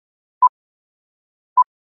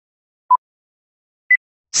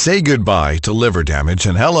Say goodbye to liver damage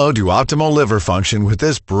and hello to optimal liver function with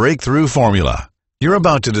this breakthrough formula. You're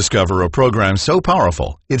about to discover a program so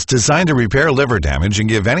powerful, it's designed to repair liver damage and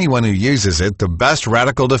give anyone who uses it the best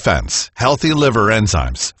radical defense, healthy liver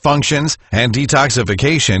enzymes, functions, and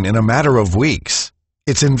detoxification in a matter of weeks.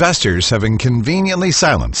 Its investors have been conveniently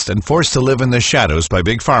silenced and forced to live in the shadows by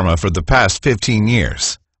Big Pharma for the past 15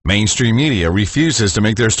 years. Mainstream media refuses to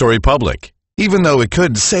make their story public, even though it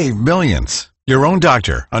could save millions. Your own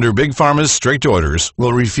doctor, under Big Pharma's strict orders,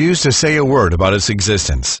 will refuse to say a word about its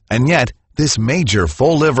existence, and yet, this major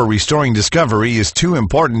full liver restoring discovery is too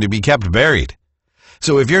important to be kept buried.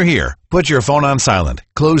 So if you're here, put your phone on silent,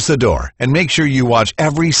 close the door, and make sure you watch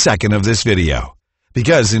every second of this video.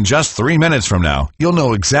 Because in just 3 minutes from now, you'll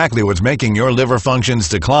know exactly what's making your liver functions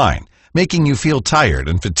decline, making you feel tired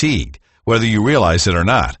and fatigued, whether you realize it or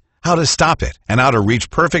not, how to stop it, and how to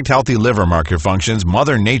reach perfect healthy liver marker functions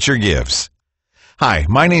Mother Nature gives. Hi,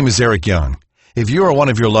 my name is Eric Young. If you or one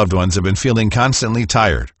of your loved ones have been feeling constantly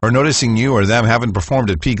tired or noticing you or them haven't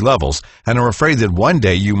performed at peak levels and are afraid that one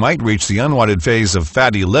day you might reach the unwanted phase of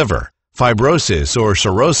fatty liver, fibrosis or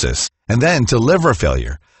cirrhosis, and then to liver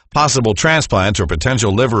failure, possible transplant or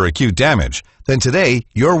potential liver acute damage, then today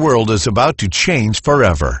your world is about to change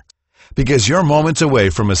forever. Because you're moments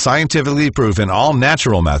away from a scientifically proven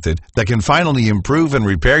all-natural method that can finally improve and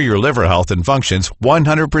repair your liver health and functions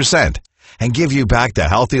 100%. And give you back the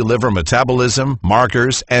healthy liver metabolism,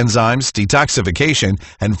 markers, enzymes, detoxification,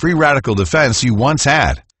 and free radical defense you once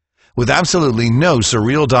had. With absolutely no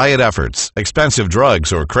surreal diet efforts, expensive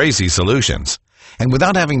drugs, or crazy solutions. And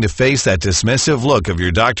without having to face that dismissive look of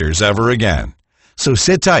your doctors ever again. So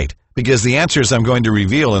sit tight, because the answers I'm going to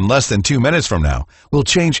reveal in less than 2 minutes from now will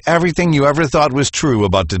change everything you ever thought was true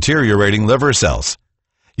about deteriorating liver cells.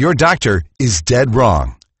 Your doctor is dead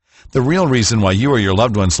wrong. The real reason why you or your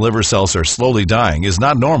loved one's liver cells are slowly dying is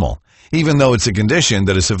not normal, even though it's a condition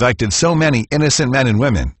that has affected so many innocent men and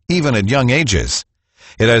women, even at young ages.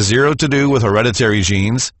 It has zero to do with hereditary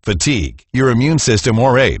genes, fatigue, your immune system,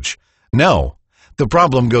 or age. No, the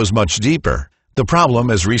problem goes much deeper. The problem,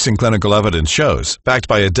 as recent clinical evidence shows, backed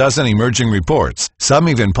by a dozen emerging reports, some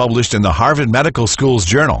even published in the Harvard Medical School's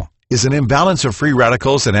journal, is an imbalance of free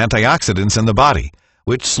radicals and antioxidants in the body,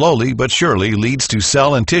 which slowly but surely leads to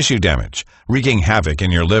cell and tissue damage, wreaking havoc in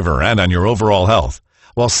your liver and on your overall health,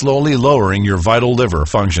 while slowly lowering your vital liver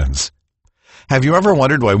functions. Have you ever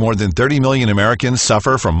wondered why more than 30 million Americans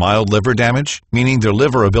suffer from mild liver damage, meaning their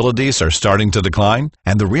liver abilities are starting to decline?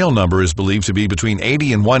 And the real number is believed to be between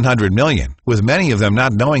 80 and 100 million, with many of them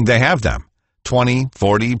not knowing they have them. 20,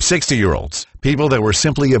 40, 60-year-olds, people that were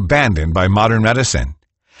simply abandoned by modern medicine.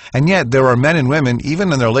 And yet, there are men and women,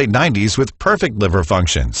 even in their late 90s, with perfect liver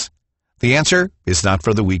functions. The answer is not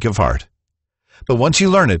for the weak of heart. But once you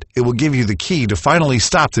learn it, it will give you the key to finally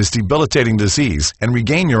stop this debilitating disease and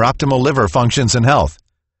regain your optimal liver functions and health.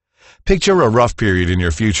 Picture a rough period in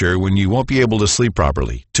your future when you won't be able to sleep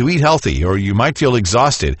properly, to eat healthy, or you might feel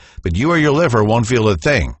exhausted, but you or your liver won't feel a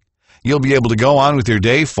thing. You'll be able to go on with your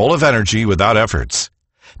day full of energy without efforts.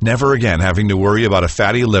 Never again having to worry about a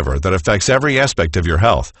fatty liver that affects every aspect of your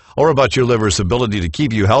health, or about your liver's ability to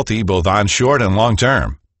keep you healthy both on short and long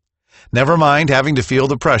term. Never mind having to feel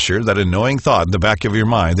the pressure, that annoying thought in the back of your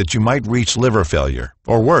mind that you might reach liver failure,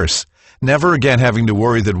 or worse, never again having to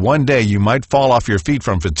worry that one day you might fall off your feet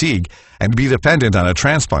from fatigue and be dependent on a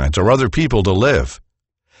transplant or other people to live.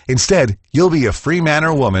 Instead, you'll be a free man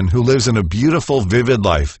or woman who lives in a beautiful, vivid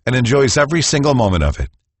life and enjoys every single moment of it.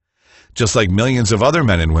 Just like millions of other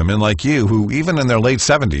men and women like you who, even in their late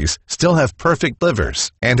 70s, still have perfect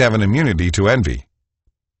livers and have an immunity to envy.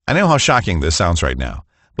 I know how shocking this sounds right now.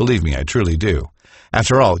 Believe me, I truly do.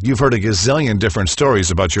 After all, you've heard a gazillion different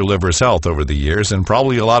stories about your liver's health over the years, and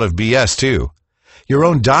probably a lot of BS too. Your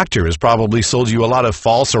own doctor has probably sold you a lot of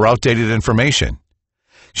false or outdated information.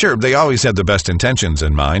 Sure, they always had the best intentions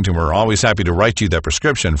in mind and were always happy to write you that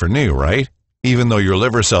prescription for new, right? Even though your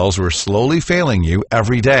liver cells were slowly failing you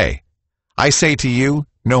every day. I say to you,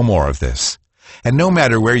 no more of this. And no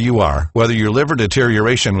matter where you are, whether your liver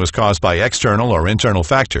deterioration was caused by external or internal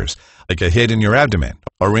factors, like a hit in your abdomen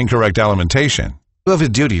or incorrect alimentation, you have a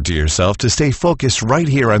duty to yourself to stay focused right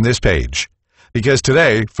here on this page. Because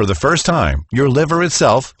today, for the first time, your liver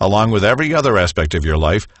itself, along with every other aspect of your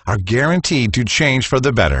life, are guaranteed to change for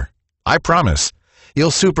the better. I promise.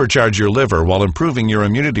 You'll supercharge your liver while improving your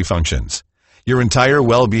immunity functions. Your entire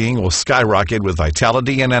well-being will skyrocket with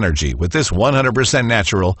vitality and energy with this 100%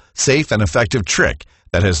 natural, safe, and effective trick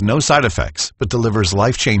that has no side effects but delivers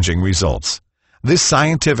life-changing results. This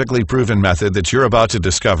scientifically proven method that you're about to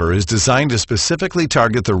discover is designed to specifically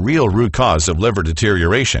target the real root cause of liver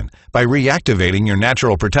deterioration by reactivating your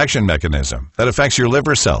natural protection mechanism that affects your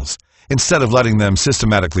liver cells instead of letting them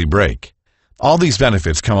systematically break. All these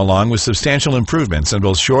benefits come along with substantial improvements in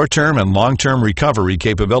both short-term and long-term recovery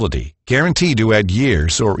capability, guaranteed to add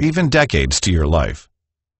years or even decades to your life.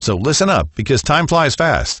 So listen up, because time flies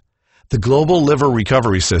fast. The global liver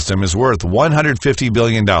recovery system is worth $150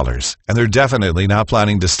 billion, and they're definitely not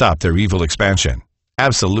planning to stop their evil expansion.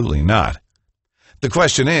 Absolutely not. The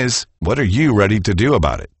question is, what are you ready to do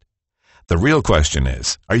about it? The real question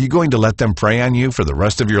is, are you going to let them prey on you for the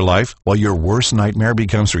rest of your life while your worst nightmare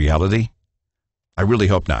becomes reality? I really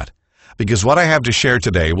hope not, because what I have to share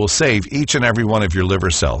today will save each and every one of your liver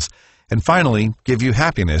cells and finally give you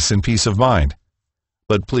happiness and peace of mind.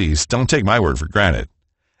 But please, don't take my word for granted.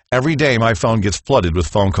 Every day my phone gets flooded with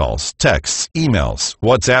phone calls, texts, emails,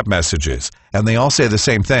 WhatsApp messages, and they all say the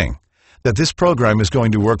same thing, that this program is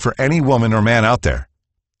going to work for any woman or man out there.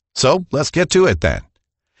 So let's get to it then.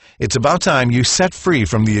 It's about time you set free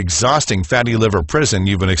from the exhausting fatty liver prison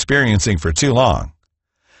you've been experiencing for too long.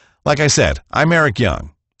 Like I said, I'm Eric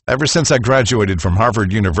Young. Ever since I graduated from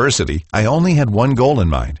Harvard University, I only had one goal in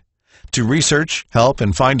mind: to research, help,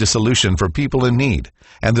 and find a solution for people in need,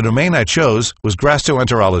 and the domain I chose was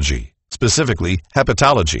gastroenterology, specifically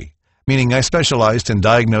hepatology, meaning I specialized in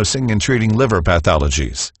diagnosing and treating liver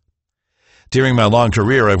pathologies. During my long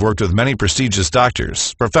career, I've worked with many prestigious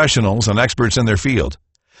doctors, professionals, and experts in their field,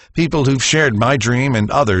 people who've shared my dream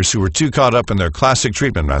and others who were too caught up in their classic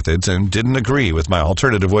treatment methods and didn't agree with my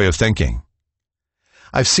alternative way of thinking.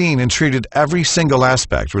 I've seen and treated every single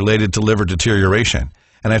aspect related to liver deterioration,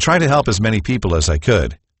 and I tried to help as many people as I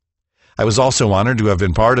could. I was also honored to have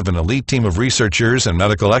been part of an elite team of researchers and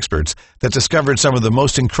medical experts that discovered some of the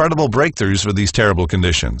most incredible breakthroughs for these terrible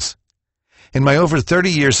conditions. In my over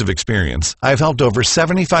 30 years of experience, I've helped over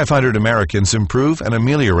 7,500 Americans improve and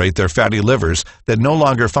ameliorate their fatty livers that no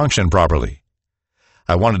longer function properly.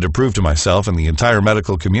 I wanted to prove to myself and the entire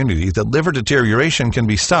medical community that liver deterioration can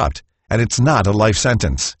be stopped, and it's not a life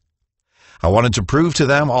sentence. I wanted to prove to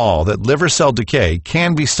them all that liver cell decay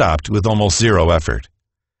can be stopped with almost zero effort.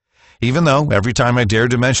 Even though every time I dared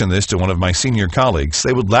to mention this to one of my senior colleagues,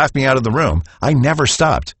 they would laugh me out of the room, I never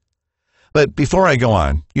stopped. But before I go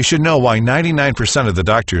on, you should know why 99% of the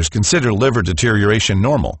doctors consider liver deterioration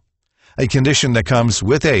normal, a condition that comes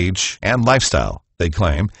with age and lifestyle, they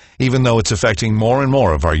claim, even though it's affecting more and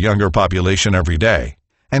more of our younger population every day.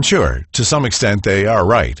 And sure, to some extent they are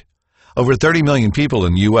right. Over 30 million people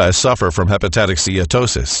in the U.S. suffer from hepatic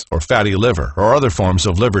steatosis, or fatty liver, or other forms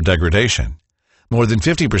of liver degradation. More than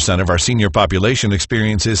 50% of our senior population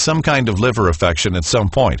experiences some kind of liver affection at some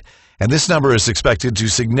point, and this number is expected to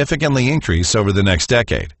significantly increase over the next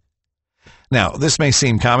decade. Now, this may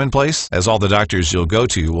seem commonplace, as all the doctors you'll go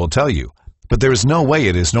to will tell you, but there is no way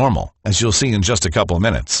it is normal, as you'll see in just a couple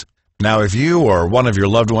minutes. Now, if you or one of your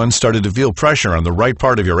loved ones started to feel pressure on the right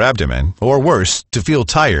part of your abdomen, or worse, to feel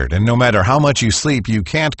tired and no matter how much you sleep you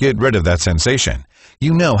can't get rid of that sensation,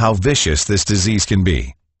 you know how vicious this disease can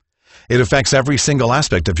be. It affects every single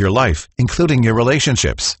aspect of your life, including your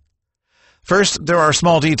relationships. First, there are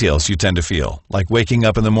small details you tend to feel, like waking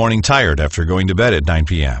up in the morning tired after going to bed at 9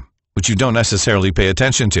 p.m., which you don't necessarily pay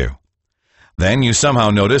attention to. Then you somehow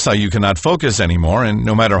notice how you cannot focus anymore, and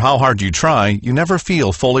no matter how hard you try, you never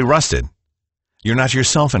feel fully rested. You're not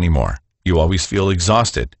yourself anymore. You always feel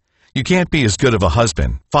exhausted. You can't be as good of a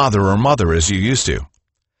husband, father, or mother as you used to.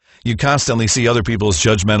 You constantly see other people's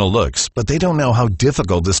judgmental looks, but they don't know how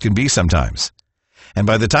difficult this can be sometimes. And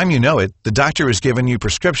by the time you know it, the doctor has given you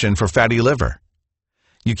prescription for fatty liver.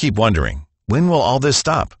 You keep wondering, when will all this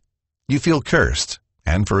stop? You feel cursed,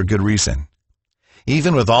 and for a good reason.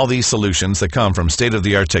 Even with all these solutions that come from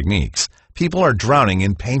state-of-the-art techniques, people are drowning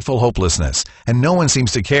in painful hopelessness, and no one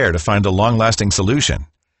seems to care to find a long-lasting solution.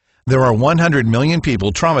 There are 100 million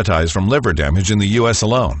people traumatized from liver damage in the U.S.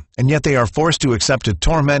 alone, and yet they are forced to accept a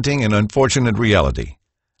tormenting and unfortunate reality.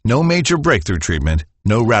 No major breakthrough treatment,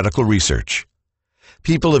 no radical research.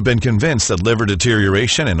 People have been convinced that liver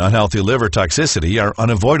deterioration and unhealthy liver toxicity are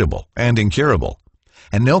unavoidable and incurable,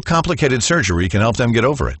 and no complicated surgery can help them get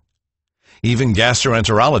over it. Even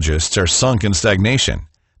gastroenterologists are sunk in stagnation.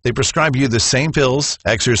 They prescribe you the same pills,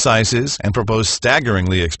 exercises, and propose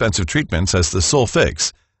staggeringly expensive treatments as the sole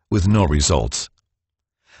fix, with no results.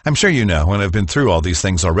 I'm sure you know and have been through all these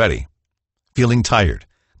things already. Feeling tired,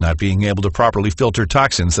 not being able to properly filter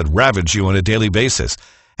toxins that ravage you on a daily basis,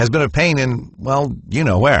 has been a pain in, well, you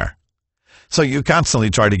know where. So you constantly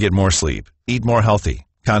try to get more sleep, eat more healthy,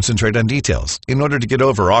 Concentrate on details in order to get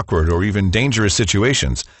over awkward or even dangerous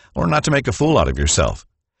situations or not to make a fool out of yourself.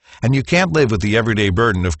 And you can't live with the everyday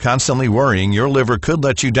burden of constantly worrying your liver could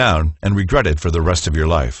let you down and regret it for the rest of your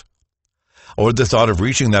life. Or the thought of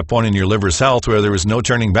reaching that point in your liver's health where there is no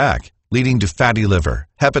turning back, leading to fatty liver,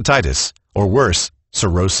 hepatitis, or worse,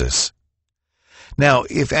 cirrhosis. Now,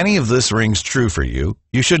 if any of this rings true for you,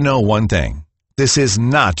 you should know one thing. This is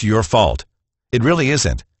not your fault. It really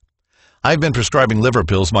isn't. I've been prescribing liver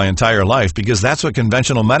pills my entire life because that's what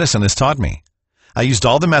conventional medicine has taught me. I used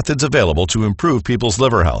all the methods available to improve people's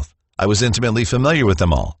liver health. I was intimately familiar with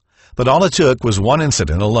them all. But all it took was one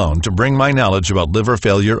incident alone to bring my knowledge about liver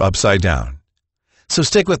failure upside down. So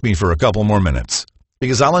stick with me for a couple more minutes,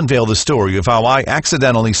 because I'll unveil the story of how I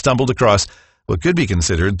accidentally stumbled across what could be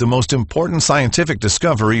considered the most important scientific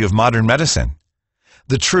discovery of modern medicine.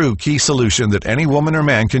 The true key solution that any woman or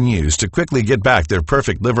man can use to quickly get back their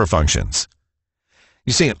perfect liver functions.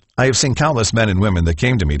 You see, I have seen countless men and women that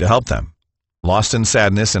came to me to help them, lost in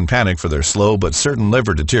sadness and panic for their slow but certain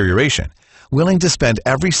liver deterioration, willing to spend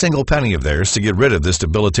every single penny of theirs to get rid of this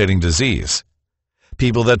debilitating disease.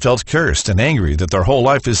 People that felt cursed and angry that their whole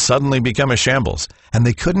life has suddenly become a shambles, and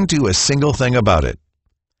they couldn't do a single thing about it.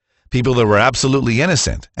 People that were absolutely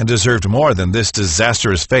innocent and deserved more than this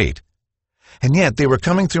disastrous fate. And yet they were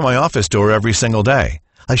coming through my office door every single day,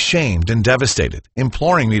 ashamed and devastated,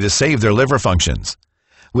 imploring me to save their liver functions.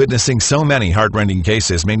 Witnessing so many heart-rending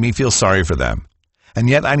cases made me feel sorry for them. And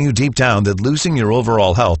yet I knew deep down that losing your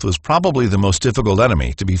overall health was probably the most difficult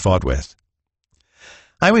enemy to be fought with.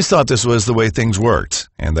 I always thought this was the way things worked,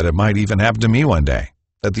 and that it might even happen to me one day,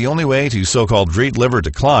 that the only way to so-called treat liver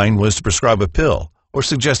decline was to prescribe a pill or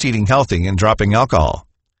suggest eating healthy and dropping alcohol.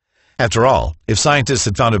 After all, if scientists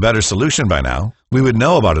had found a better solution by now, we would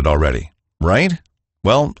know about it already, right?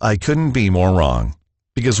 Well, I couldn't be more wrong.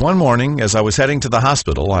 Because one morning, as I was heading to the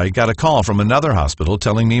hospital, I got a call from another hospital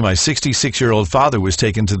telling me my 66-year-old father was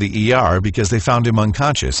taken to the ER because they found him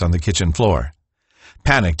unconscious on the kitchen floor.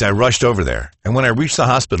 Panicked, I rushed over there, and when I reached the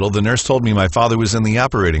hospital, the nurse told me my father was in the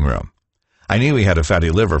operating room. I knew he had a fatty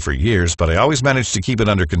liver for years, but I always managed to keep it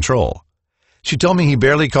under control. She told me he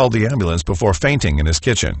barely called the ambulance before fainting in his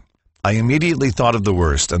kitchen. I immediately thought of the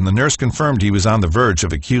worst, and the nurse confirmed he was on the verge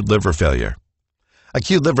of acute liver failure.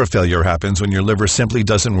 Acute liver failure happens when your liver simply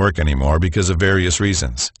doesn't work anymore because of various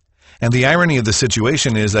reasons. And the irony of the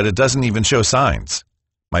situation is that it doesn't even show signs.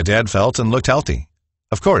 My dad felt and looked healthy.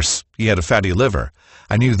 Of course, he had a fatty liver.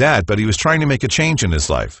 I knew that, but he was trying to make a change in his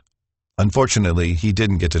life. Unfortunately, he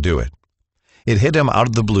didn't get to do it. It hit him out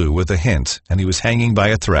of the blue with a hint, and he was hanging by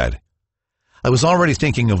a thread. I was already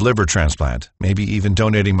thinking of liver transplant, maybe even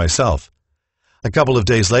donating myself. A couple of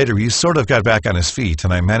days later, he sort of got back on his feet,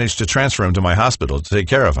 and I managed to transfer him to my hospital to take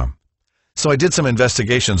care of him. So I did some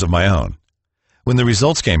investigations of my own. When the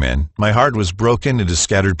results came in, my heart was broken into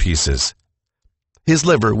scattered pieces. His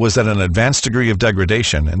liver was at an advanced degree of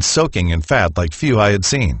degradation and soaking in fat like few I had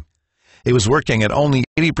seen. It was working at only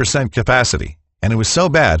 80% capacity, and it was so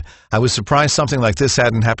bad I was surprised something like this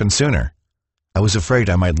hadn't happened sooner. I was afraid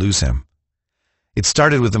I might lose him. It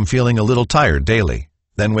started with him feeling a little tired daily,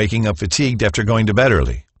 then waking up fatigued after going to bed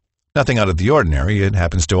early. Nothing out of the ordinary, it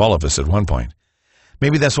happens to all of us at one point.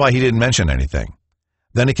 Maybe that's why he didn't mention anything.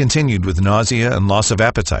 Then it continued with nausea and loss of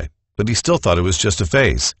appetite, but he still thought it was just a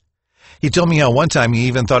phase. He told me how one time he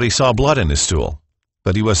even thought he saw blood in his stool,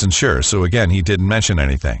 but he wasn't sure, so again he didn't mention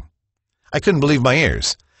anything. I couldn't believe my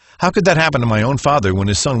ears. How could that happen to my own father when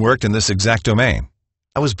his son worked in this exact domain?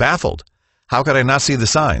 I was baffled. How could I not see the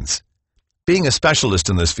signs? Being a specialist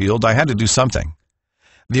in this field, I had to do something.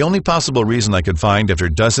 The only possible reason I could find after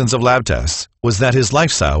dozens of lab tests was that his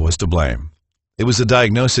lifestyle was to blame. It was a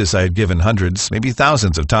diagnosis I had given hundreds, maybe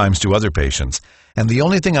thousands of times to other patients, and the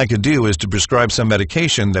only thing I could do was to prescribe some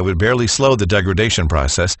medication that would barely slow the degradation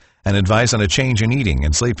process and advise on a change in eating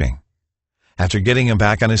and sleeping. After getting him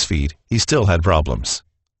back on his feet, he still had problems.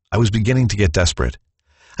 I was beginning to get desperate.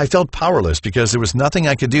 I felt powerless because there was nothing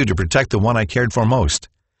I could do to protect the one I cared for most.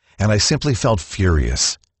 And I simply felt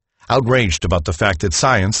furious, outraged about the fact that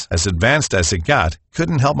science, as advanced as it got,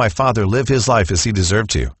 couldn't help my father live his life as he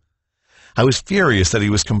deserved to. I was furious that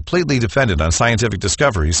he was completely dependent on scientific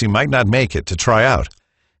discoveries he might not make it to try out,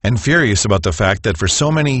 and furious about the fact that for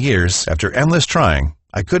so many years, after endless trying,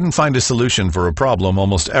 I couldn't find a solution for a problem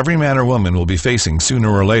almost every man or woman will be facing sooner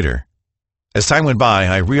or later. As time went by,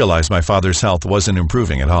 I realized my father's health wasn't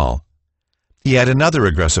improving at all. He had another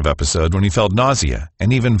aggressive episode when he felt nausea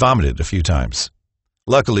and even vomited a few times.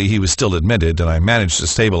 Luckily, he was still admitted, and I managed to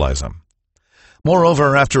stabilize him.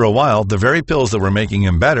 Moreover, after a while, the very pills that were making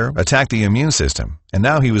him better attacked the immune system, and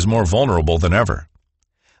now he was more vulnerable than ever.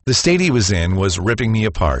 The state he was in was ripping me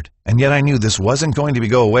apart, and yet I knew this wasn't going to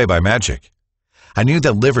go away by magic. I knew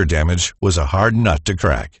that liver damage was a hard nut to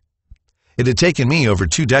crack. It had taken me over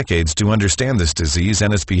 2 decades to understand this disease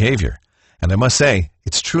and its behavior, and I must say,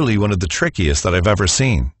 it's truly one of the trickiest that I've ever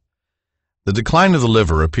seen. The decline of the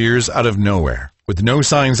liver appears out of nowhere, with no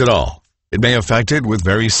signs at all. It may affect it with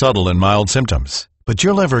very subtle and mild symptoms, but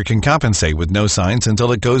your liver can compensate with no signs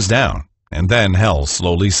until it goes down, and then hell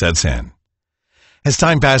slowly sets in. As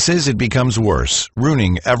time passes, it becomes worse,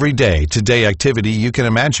 ruining every day-to-day activity you can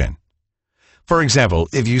imagine. For example,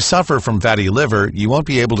 if you suffer from fatty liver, you won't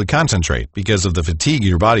be able to concentrate because of the fatigue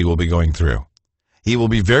your body will be going through. It will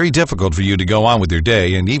be very difficult for you to go on with your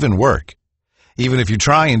day and even work. Even if you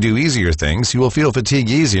try and do easier things, you will feel fatigue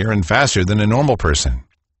easier and faster than a normal person.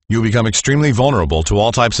 You'll become extremely vulnerable to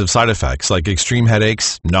all types of side effects like extreme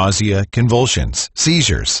headaches, nausea, convulsions,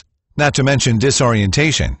 seizures, not to mention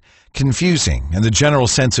disorientation, confusing, and the general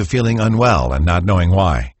sense of feeling unwell and not knowing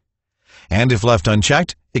why. And if left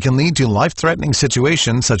unchecked, it can lead to life-threatening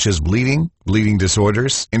situations such as bleeding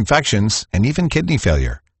disorders, infections, and even kidney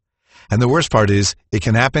failure. And the worst part is, it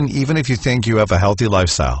can happen even if you think you have a healthy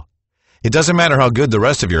lifestyle. It doesn't matter how good the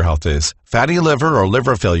rest of your health is, fatty liver or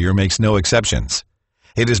liver failure makes no exceptions.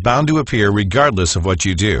 It is bound to appear regardless of what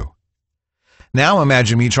you do. Now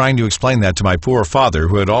imagine me trying to explain that to my poor father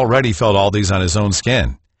who had already felt all these on his own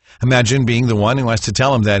skin. Imagine being the one who has to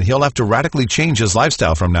tell him that he'll have to radically change his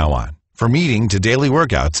lifestyle from now on, from eating to daily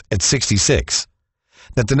workouts at 66.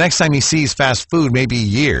 That the next time he sees fast food may be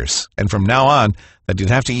years, and from now on, that he'd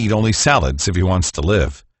have to eat only salads if he wants to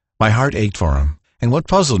live. My heart ached for him, and what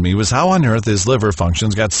puzzled me was how on earth his liver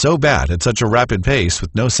functions got so bad at such a rapid pace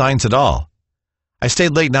with no signs at all. I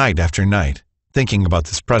stayed late night after night, thinking about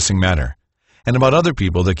this pressing matter, and about other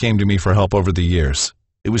people that came to me for help over the years.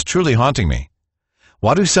 It was truly haunting me.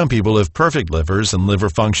 Why do some people have perfect livers and liver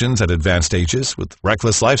functions at advanced ages with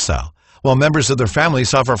reckless lifestyle, while members of their family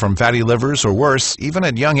suffer from fatty livers or worse, even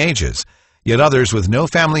at young ages, yet others with no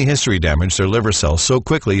family history damage their liver cells so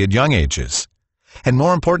quickly at young ages? And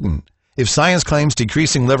more important, if science claims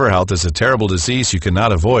decreasing liver health is a terrible disease you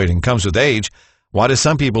cannot avoid and comes with age, why do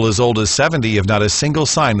some people as old as 70 have not a single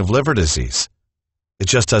sign of liver disease? It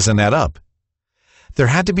just doesn't add up. There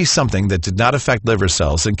had to be something that did not affect liver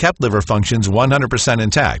cells and kept liver functions 100%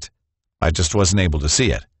 intact. I just wasn't able to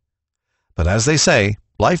see it. But as they say,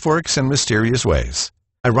 life works in mysterious ways.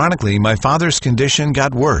 Ironically, my father's condition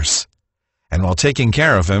got worse. And while taking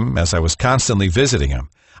care of him, as I was constantly visiting him,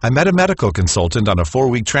 I met a medical consultant on a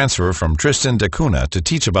 4-week transfer from Tristan da Cunha to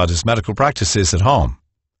teach about his medical practices at home.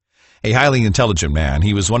 A highly intelligent man,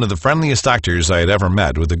 he was one of the friendliest doctors I had ever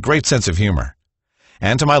met with a great sense of humor.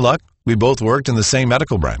 And to my luck, we both worked in the same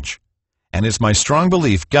medical branch. And it's my strong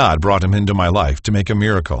belief God brought him into my life to make a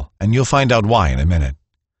miracle, and you'll find out why in a minute.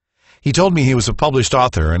 He told me he was a published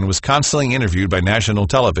author and was constantly interviewed by national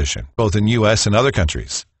television, both in U.S. and other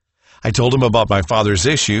countries. I told him about my father's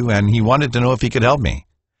issue, and he wanted to know if he could help me.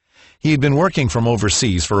 He had been working from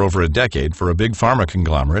overseas for over a decade for a big pharma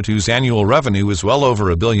conglomerate whose annual revenue was well over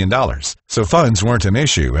 $1 billion, so funds weren't an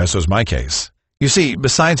issue, as was my case. You see,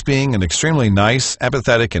 besides being an extremely nice,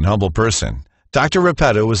 empathetic, and humble person, Dr.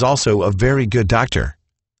 Repetto was also a very good doctor.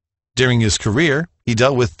 During his career, he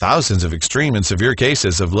dealt with thousands of extreme and severe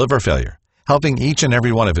cases of liver failure, helping each and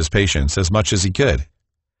every one of his patients as much as he could.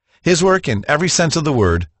 His work, in every sense of the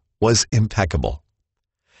word, was impeccable.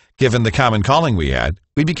 Given the common calling we had,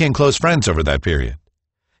 we became close friends over that period.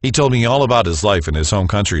 He told me all about his life in his home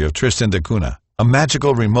country of Tristan da Cunha, a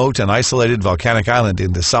magical, remote, and isolated volcanic island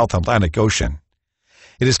in the South Atlantic Ocean.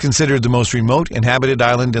 It is considered the most remote inhabited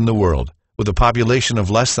island in the world, with a population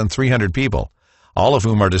of less than 300 people, all of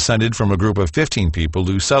whom are descended from a group of 15 people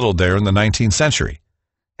who settled there in the 19th century.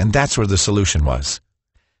 And that's where the solution was.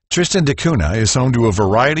 Tristan da Cunha is home to a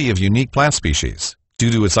variety of unique plant species.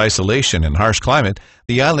 Due to its isolation and harsh climate,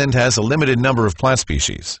 the island has a limited number of plant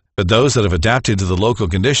species, but those that have adapted to the local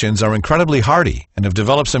conditions are incredibly hardy and have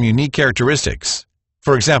developed some unique characteristics.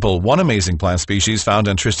 For example, one amazing plant species found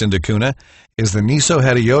on Tristan da Cunha is the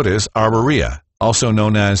Nisohediotis arborea, also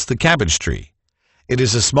known as the cabbage tree. It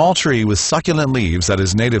is a small tree with succulent leaves that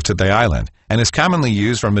is native to the island and is commonly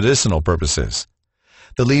used for medicinal purposes.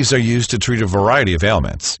 The leaves are used to treat a variety of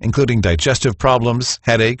ailments, including digestive problems,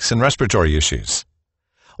 headaches, and respiratory issues.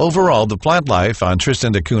 Overall, the plant life on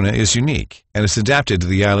Tristan da Cunha is unique and is adapted to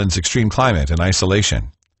the island's extreme climate and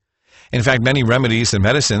isolation. In fact, many remedies and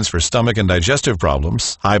medicines for stomach and digestive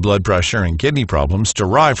problems, high blood pressure, and kidney problems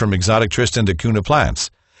derive from exotic Tristan da Cunha plants,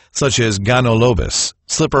 such as Ganolobus,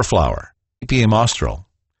 slipper flower, Ipium austral.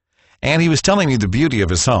 And he was telling me the beauty of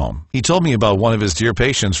his home. He told me about one of his dear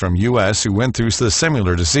patients from U.S. who went through the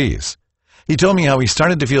similar disease. He told me how he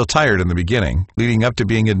started to feel tired in the beginning, leading up to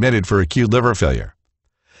being admitted for acute liver failure.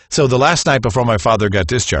 So the last night before my father got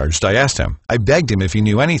discharged, I asked him, I begged him if he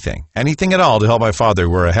knew anything at all to help my father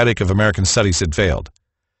where a headache of American studies had failed.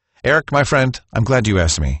 Eric, my friend, I'm glad you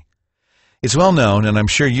asked me. It's well known, and I'm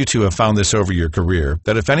sure you too have found this over your career,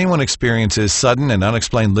 that if anyone experiences sudden and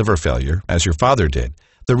unexplained liver failure, as your father did,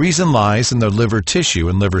 the reason lies in the liver tissue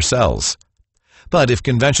and liver cells. But if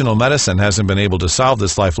conventional medicine hasn't been able to solve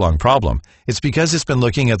this lifelong problem, it's because it's been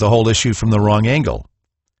looking at the whole issue from the wrong angle.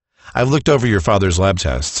 I've looked over your father's lab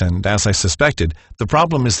tests, and as I suspected, the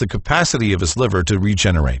problem is the capacity of his liver to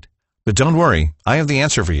regenerate. But don't worry, I have the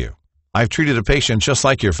answer for you. I've treated a patient just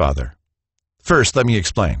like your father. First, let me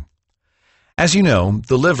explain. As you know,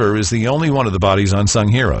 the liver is the only one of the body's unsung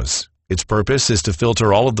heroes. Its purpose is to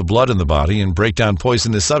filter all of the blood in the body and break down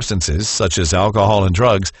poisonous substances, such as alcohol and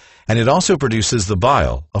drugs, and it also produces the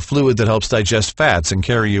bile, a fluid that helps digest fats and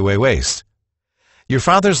carry away waste. Your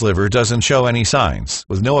father's liver doesn't show any signs,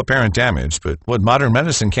 with no apparent damage, but what modern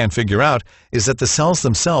medicine can't figure out is that the cells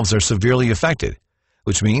themselves are severely affected,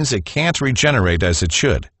 which means it can't regenerate as it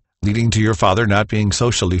should, leading to your father not being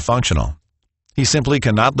socially functional. He simply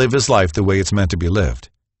cannot live his life the way it's meant to be lived.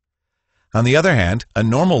 On the other hand, a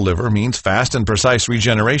normal liver means fast and precise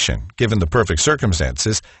regeneration, given the perfect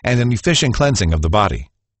circumstances, and an efficient cleansing of the body.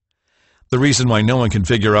 The reason why no one can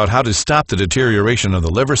figure out how to stop the deterioration of the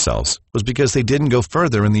liver cells was because they didn't go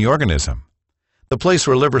further in the organism. The place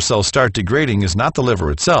where liver cells start degrading is not the liver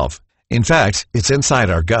itself. In fact, it's inside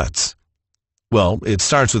our guts. Well, it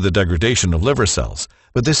starts with the degradation of liver cells,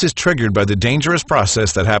 but this is triggered by the dangerous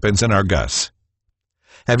process that happens in our guts.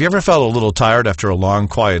 Have you ever felt a little tired after a long,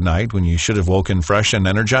 quiet night when you should have woken fresh and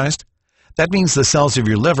energized? That means the cells of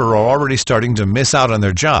your liver are already starting to miss out on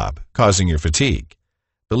their job, causing your fatigue.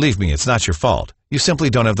 Believe me, it's not your fault. You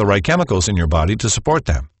simply don't have the right chemicals in your body to support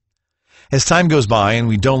them. As time goes by and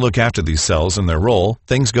we don't look after these cells and their role,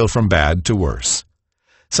 things go from bad to worse.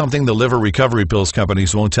 Something the liver recovery pills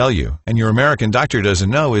companies won't tell you, and your American doctor doesn't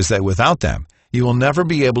know, is that without them, you will never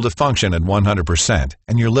be able to function at 100%,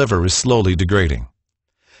 and your liver is slowly degrading.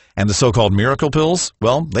 And the so-called miracle pills,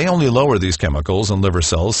 well, they only lower these chemicals, and liver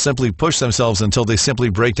cells simply push themselves until they simply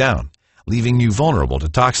break down, leaving you vulnerable to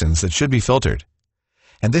toxins that should be filtered.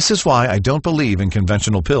 And this is why I don't believe in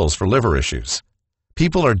conventional pills for liver issues.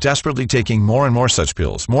 People are desperately taking more and more such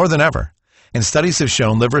pills, more than ever. And studies have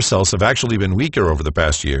shown liver cells have actually been weaker over the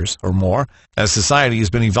past years, or more, as society has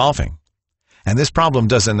been evolving. And this problem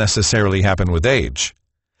doesn't necessarily happen with age.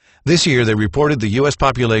 This year, they reported the U.S.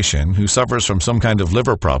 population who suffers from some kind of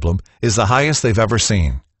liver problem is the highest they've ever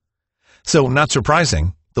seen. So, not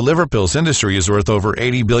surprising, the liver pills industry is worth over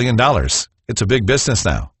 $80 billion. It's a big business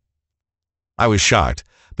now. I was shocked,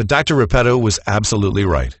 but Dr. Repetto was absolutely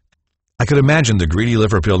right. I could imagine the greedy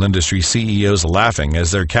liver pill industry CEOs laughing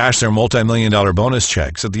as they cash their multi-million-dollar bonus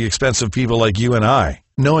checks at the expense of people like you and I,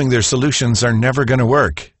 knowing their solutions are never going to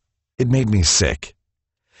work. It made me sick.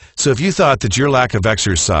 So if you thought that your lack of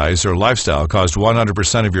exercise or lifestyle caused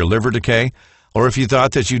 100% of your liver decay, or if you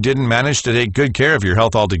thought that you didn't manage to take good care of your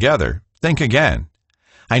health altogether, think again.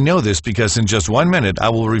 I know this because in just 1 minute I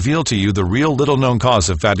will reveal to you the real little-known cause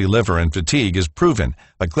of fatty liver and fatigue is proven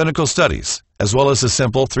by clinical studies, as well as a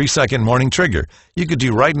simple 3-second morning trigger you could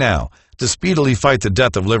do right now to speedily fight the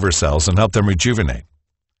death of liver cells and help them rejuvenate.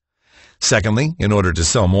 Secondly, in order to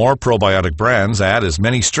sell more, probiotic brands add as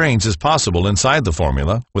many strains as possible inside the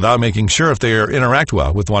formula without making sure if they interact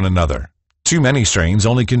well with one another. Too many strains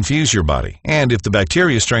only confuse your body, and if the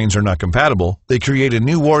bacteria strains are not compatible, they create a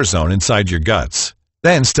new war zone inside your guts.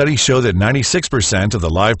 Then studies show that 96% of the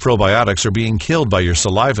live probiotics are being killed by your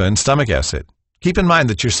saliva and stomach acid. Keep in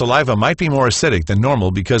mind that your saliva might be more acidic than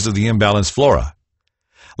normal because of the imbalanced flora.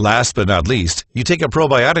 Last but not least, you take a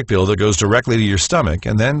probiotic pill that goes directly to your stomach,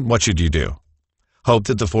 and then what should you do? Hope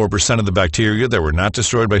that the 4% of the bacteria that were not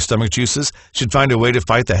destroyed by stomach juices should find a way to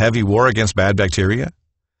fight the heavy war against bad bacteria?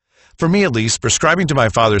 For me at least, prescribing to my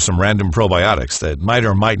father some random probiotics that might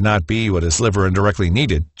or might not be what his liver indirectly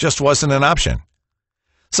needed just wasn't an option.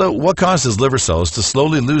 So what causes liver cells to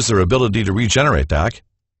slowly lose their ability to regenerate, Doc?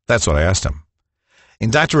 That's what I asked him. In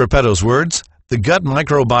Dr. Repetto's words, the gut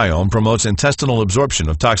microbiome promotes intestinal absorption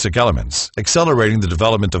of toxic elements, accelerating the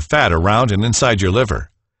development of fat around and inside your liver.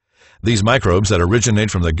 These microbes that originate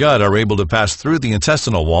from the gut are able to pass through the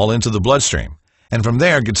intestinal wall into the bloodstream, and from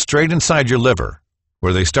there get straight inside your liver,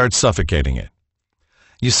 where they start suffocating it.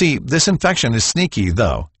 You see, this infection is sneaky,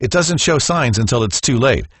 though. It doesn't show signs until it's too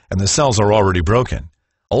late, and the cells are already broken.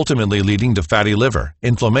 ultimately leading to fatty liver,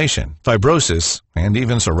 inflammation, fibrosis, and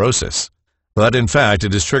even cirrhosis. But in fact,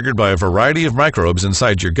 it is triggered by a variety of microbes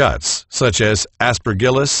inside your guts, such as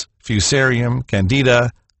Aspergillus, Fusarium,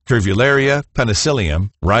 Candida, Curvularia,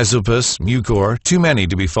 Penicillium, Rhizopus, Mucor, too many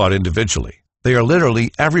to be fought individually. They are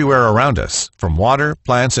literally everywhere around us, from water,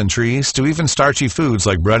 plants, and trees to even starchy foods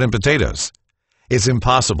like bread and potatoes. It's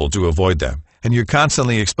impossible to avoid them, and you're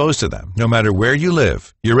constantly exposed to them, no matter where you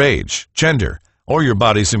live, your age, gender, or your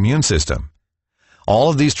body's immune system. All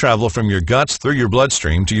of these travel from your guts through your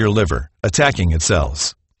bloodstream to your liver, attacking its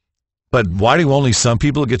cells. But why do only some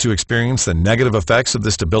people get to experience the negative effects of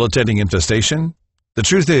this debilitating infestation? The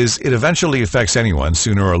truth is, it eventually affects anyone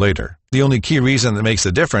sooner or later. The only key reason that makes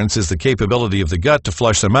the difference is the capability of the gut to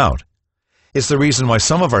flush them out. It's the reason why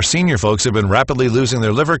some of our senior folks have been rapidly losing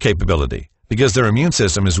their liver capability, because their immune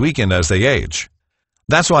system is weakened as they age.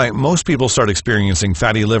 That's why most people start experiencing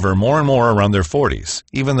fatty liver more and more around their 40s,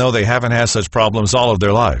 even though they haven't had such problems all of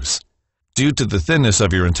their lives. Due to the thinness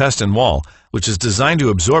of your intestine wall, which is designed to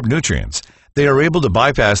absorb nutrients, they are able to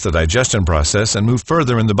bypass the digestion process and move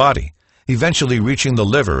further in the body, eventually reaching the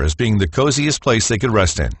liver as being the coziest place they could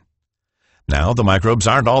rest in. Now, the microbes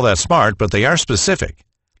aren't all that smart, but they are specific.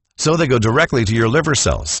 So they go directly to your liver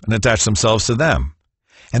cells and attach themselves to them.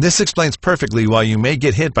 And this explains perfectly why you may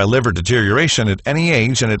get hit by liver deterioration at any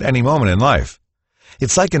age and at any moment in life.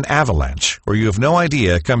 It's like an avalanche where you have no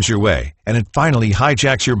idea it comes your way, and it finally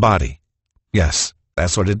hijacks your body. Yes,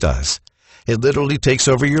 that's what it does. It literally takes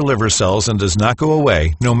over your liver cells and does not go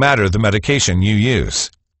away, no matter the medication you use.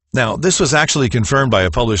 Now, this was actually confirmed by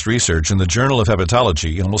a published research in the Journal of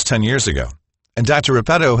Hepatology almost 10 years ago. And Dr.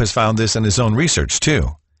 Repetto has found this in his own research, too.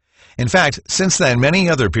 In fact, since then, many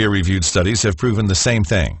other peer-reviewed studies have proven the same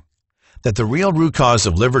thing, that the real root cause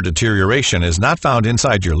of liver deterioration is not found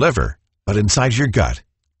inside your liver, but inside your gut.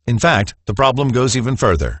 In fact, the problem goes even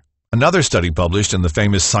further. Another study published in the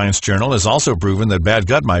famous Science Journal has also proven that bad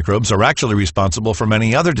gut microbes are actually responsible for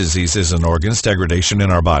many other diseases and organs degradation in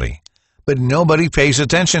our body. But nobody pays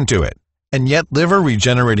attention to it. And yet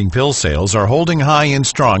liver-regenerating pill sales are holding high and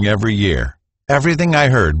strong every year. Everything I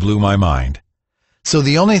heard blew my mind. So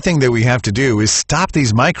the only thing that we have to do is stop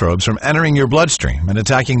these microbes from entering your bloodstream and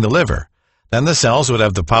attacking the liver. Then the cells would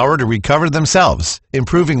have the power to recover themselves,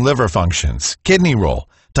 improving liver functions, kidney roll,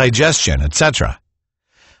 digestion, etc.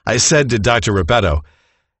 I said to Dr. Repetto,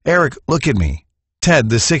 "Eric, look at me.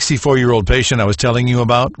 Ted, the 64-year-old patient I was telling you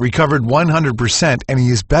about, recovered 100% and he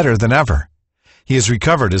is better than ever. He has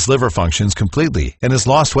recovered his liver functions completely and has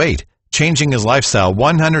lost weight, changing his lifestyle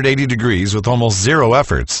 180 degrees with almost zero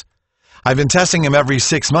efforts. I've been testing him every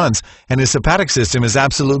 6 months and his hepatic system is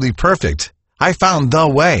absolutely perfect. I found the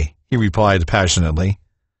way," he replied passionately.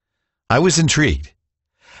 I was intrigued.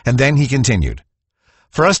 And then he continued,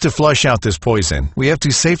 "For us to flush out this poison, we have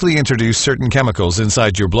to safely introduce certain chemicals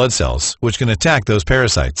inside your blood cells, which can attack those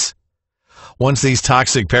parasites. Once these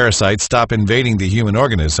toxic parasites stop invading the human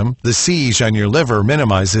organism, the siege on your liver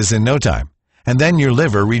minimizes in no time, and then your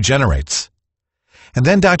liver regenerates." And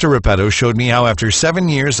then Dr. Repetto showed me how after 7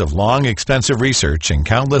 years of long, expensive research and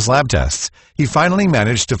countless lab tests, he finally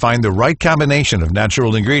managed to find the right combination of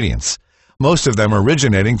natural ingredients, most of them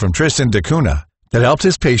originating from Tristan da Cunha, that helped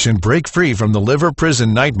his patient break free from the liver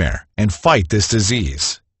prison nightmare and fight this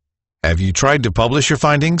disease. "Have you tried to publish your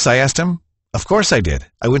findings?" I asked him. "Of course I did.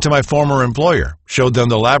 I went to my former employer, showed them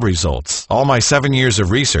the lab results, all my 7 years of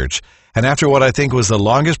research, and after what I think was the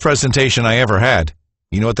longest presentation I ever had,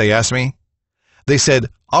 you know what they asked me? They said,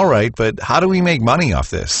 'All right, but how do we make money off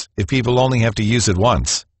this if people only have to use it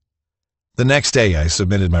once?' The next day I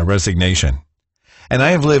submitted my resignation. And I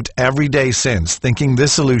have lived every day since thinking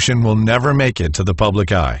this solution will never make it to the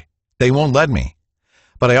public eye. They won't let me.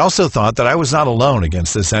 But I also thought that I was not alone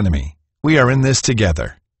against this enemy. We are in this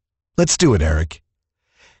together. Let's do it, Eric."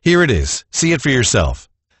 Here it is. See it for yourself.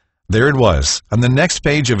 There it was, on the next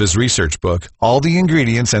page of his research book, all the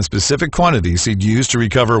ingredients and specific quantities he'd used to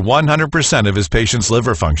recover 100% of his patient's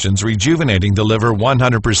liver functions, rejuvenating the liver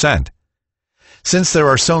 100%. Since there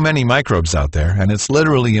are so many microbes out there, and it's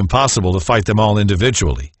literally impossible to fight them all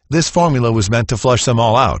individually, this formula was meant to flush them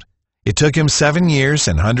all out. It took him 7 years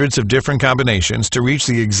and hundreds of different combinations to reach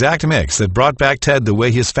the exact mix that brought back Ted the way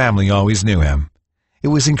his family always knew him. It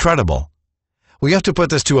was incredible. "We have to put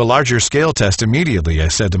this to a larger scale test immediately," I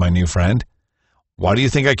said to my new friend. "Why do you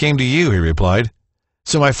think I came to you?" he replied.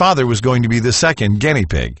 So my father was going to be the second guinea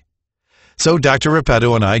pig. So Dr.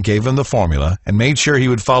 Repetto and I gave him the formula and made sure he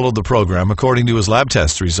would follow the program according to his lab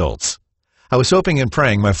test results. I was hoping and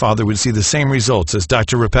praying my father would see the same results as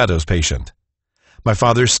Dr. Repetto's patient. My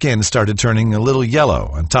father's skin started turning a little yellow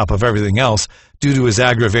on top of everything else due to his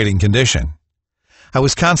aggravating condition. I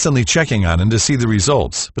was constantly checking on him to see the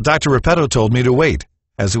results, but Dr. Repetto told me to wait,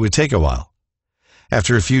 as it would take a while.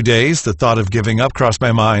 After a few days, the thought of giving up crossed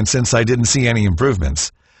my mind since I didn't see any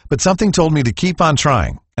improvements, but something told me to keep on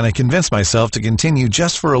trying, and I convinced myself to continue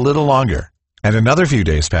just for a little longer. And another few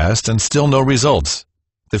days passed, and still no results.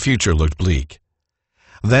 The future looked bleak.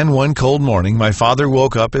 Then one cold morning, my father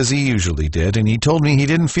woke up as he usually did, and he told me he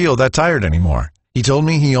didn't feel that tired anymore. He told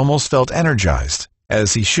me he almost felt energized,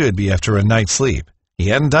 as he should be after a night's sleep. He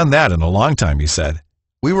hadn't done that in a long time, he said.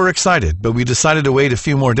 We were excited, but we decided to wait a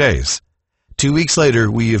few more days. 2 weeks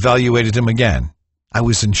later, we evaluated him again. I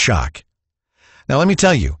was in shock. Now let me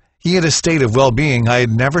tell you, he had a state of well-being I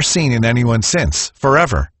had never seen in anyone since,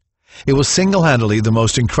 forever. It was single-handedly the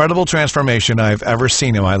most incredible transformation I have ever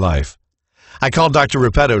seen in my life. I called Dr.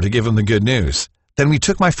 Repetto to give him the good news. Then we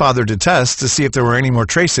took my father to test to see if there were any more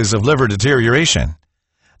traces of liver deterioration.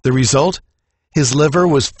 The result? His liver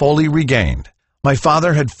was fully regained. My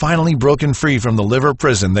father had finally broken free from the liver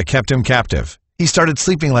prison that kept him captive. He started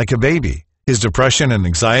sleeping like a baby. His depression and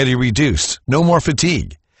anxiety reduced. No more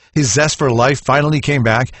fatigue. His zest for life finally came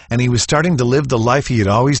back, and he was starting to live the life he had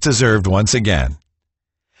always deserved once again.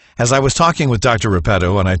 As I was talking with Dr.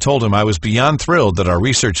 Repetto and I told him I was beyond thrilled that our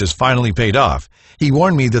research has finally paid off, he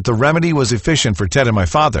warned me that the remedy was efficient for Ted and my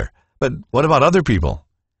father. But what about other people?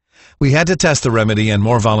 We had to test the remedy and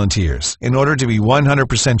more volunteers in order to be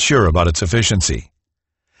 100% sure about its efficiency.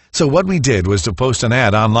 So what we did was to post an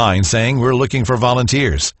ad online saying we're looking for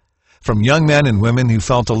volunteers. From young men and women who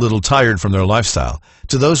felt a little tired from their lifestyle,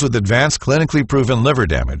 to those with advanced clinically proven liver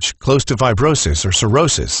damage, close to fibrosis or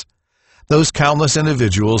cirrhosis. Those countless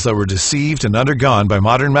individuals that were deceived and undergone by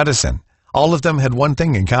modern medicine, all of them had one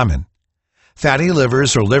thing in common. Fatty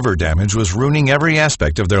livers or liver damage was ruining every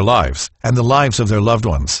aspect of their lives and the lives of their loved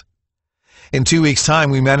ones. In 2 weeks' time,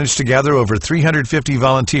 we managed to gather over 350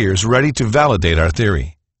 volunteers ready to validate our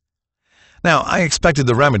theory. Now, I expected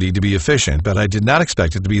the remedy to be efficient, but I did not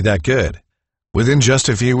expect it to be that good. Within just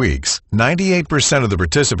a few weeks, 98% of the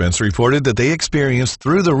participants reported that they experienced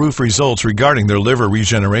through-the-roof results regarding their liver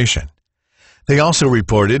regeneration. They also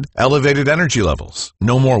reported elevated energy levels,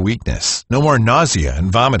 no more weakness, no more nausea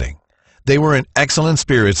and vomiting. They were in excellent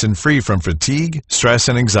spirits and free from fatigue, stress,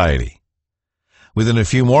 and anxiety. Within a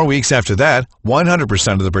few more weeks after that,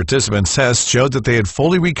 100% of the participants' tests showed that they had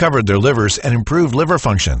fully recovered their livers and improved liver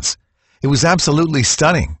functions. It was absolutely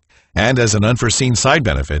stunning. And as an unforeseen side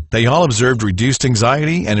benefit, they all observed reduced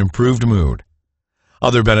anxiety and improved mood.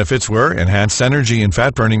 Other benefits were enhanced energy and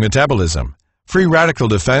fat-burning metabolism, free radical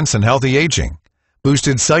defense and healthy aging,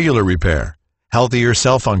 boosted cellular repair, healthier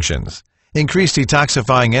cell functions, increased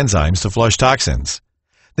detoxifying enzymes to flush toxins.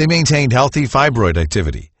 They maintained healthy fibroid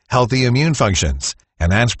activity, healthy immune functions,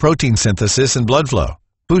 enhanced protein synthesis and blood flow,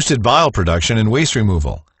 boosted bile production and waste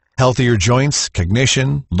removal, healthier joints,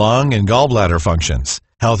 cognition, lung and gallbladder functions,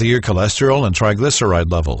 healthier cholesterol and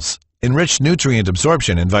triglyceride levels, enriched nutrient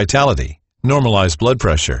absorption and vitality, normalized blood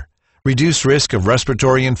pressure, reduced risk of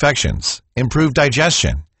respiratory infections, improved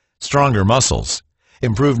digestion, stronger muscles,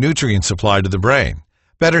 improved nutrient supply to the brain,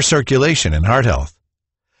 better circulation and heart health.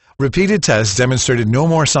 Repeated tests demonstrated no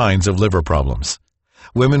more signs of liver problems.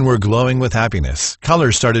 Women were glowing with happiness.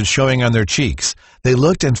 Color started showing on their cheeks. They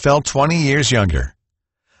looked and felt 20 years younger.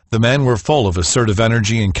 The men were full of assertive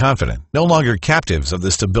energy and confident, no longer captives of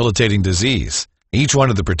this debilitating disease. Each one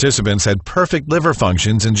of the participants had perfect liver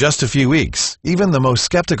functions in just a few weeks. Even the most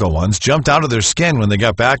skeptical ones jumped out of their skin when they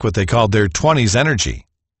got back what they called their 20s energy.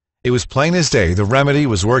 It was plain as day the remedy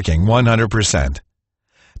was working 100%.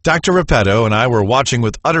 Dr. Repetto and I were watching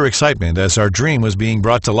with utter excitement as our dream was being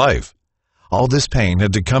brought to life. All this pain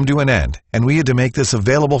had to come to an end, and we had to make this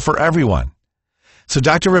available for everyone. So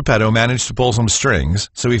Dr. Repetto managed to pull some strings,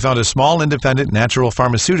 so we found a small independent natural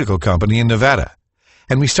pharmaceutical company in Nevada.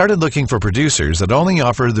 And we started looking for producers that only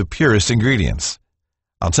offer the purest ingredients.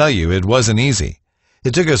 I'll tell you, it wasn't easy.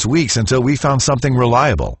 It took us weeks until we found something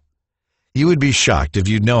reliable. You would be shocked if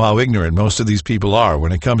you'd know how ignorant most of these people are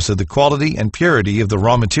when it comes to the quality and purity of the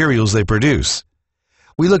raw materials they produce.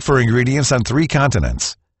 We looked for ingredients on 3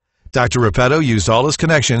 continents. Dr. Repetto used all his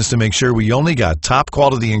connections to make sure we only got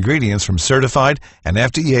top-quality ingredients from certified and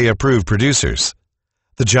FDA-approved producers.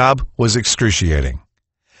 The job was excruciating.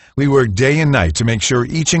 We worked day and night to make sure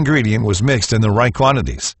each ingredient was mixed in the right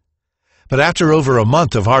quantities. But after over a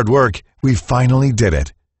month of hard work, we finally did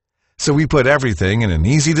it. So we put everything in an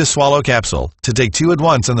easy-to-swallow capsule to take 2 at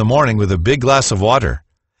once in the morning with a big glass of water.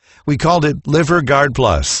 We called it Liver Guard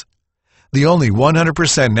Plus, the only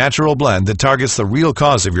 100% natural blend that targets the real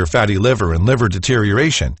cause of your fatty liver and liver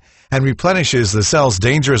deterioration and replenishes the cells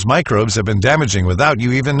dangerous microbes have been damaging without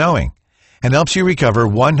you even knowing. and helps you recover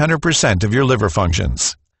 100% of your liver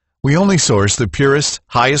functions. We only source the purest,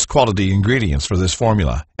 highest quality ingredients for this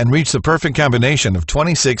formula and reach the perfect combination of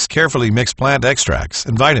 26 carefully mixed plant extracts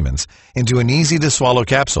and vitamins into an easy-to-swallow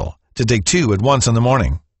capsule to take 2 at once in the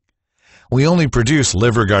morning. We only produce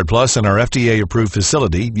LiverGuard Plus in our FDA-approved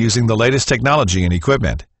facility using the latest technology and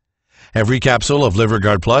equipment. Every capsule of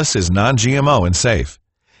LiverGuard Plus is non-GMO and safe.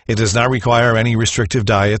 It does not require any restrictive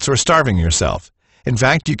diets or starving yourself. In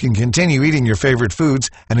fact, you can continue eating your favorite foods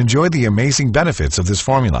and enjoy the amazing benefits of this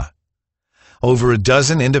formula. Over a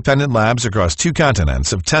dozen independent labs across 2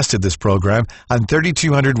 continents have tested this program on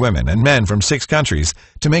 3,200 women and men from 6 countries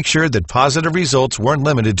to make sure that positive results weren't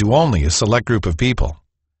limited to only a select group of people.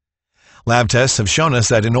 Lab tests have shown us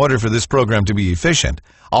that in order for this program to be efficient,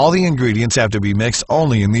 all the ingredients have to be mixed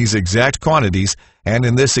only in these exact quantities and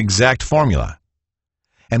in this exact formula.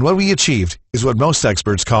 And what we achieved is what most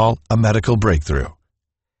experts call a medical breakthrough.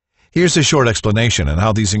 Here's a short explanation on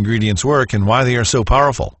how these ingredients work and why they are so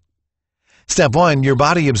powerful. Step 1. Your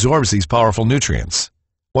body absorbs these powerful nutrients.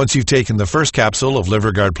 Once you've taken the first capsule of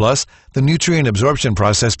LiverGuard Plus, the nutrient absorption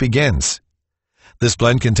process begins. This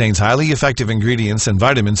blend contains highly effective ingredients and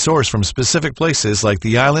vitamins sourced from specific places like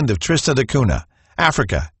the island of Tristan da Cunha,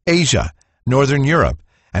 Africa, Asia, Northern Europe,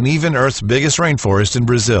 and even Earth's biggest rainforest in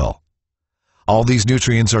Brazil. All these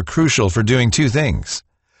nutrients are crucial for doing 2 things.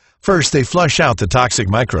 First, they flush out the toxic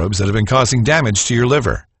microbes that have been causing damage to your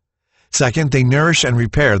liver. Second, they nourish and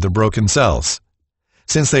repair the broken cells.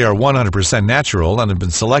 Since they are 100% natural and have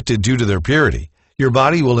been selected due to their purity, your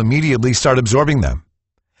body will immediately start absorbing them,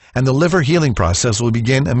 and the liver healing process will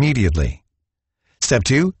begin immediately. Step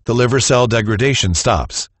 2. The liver cell degradation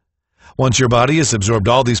stops. Once your body has absorbed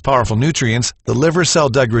all these powerful nutrients, the liver cell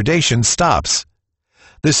degradation stops.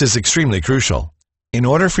 This is extremely crucial. In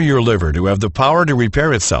order for your liver to have the power to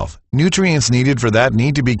repair itself, nutrients needed for that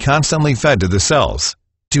need to be constantly fed to the cells.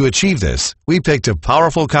 To achieve this, we picked a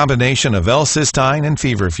powerful combination of L-cysteine and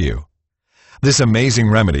feverfew. This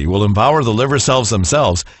amazing remedy will empower the liver cells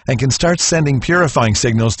themselves and can start sending purifying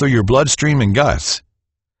signals through your bloodstream and guts.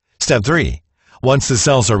 Step 3. Once the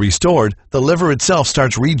cells are restored, the liver itself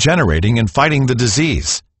starts regenerating and fighting the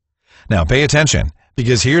disease. Now pay attention,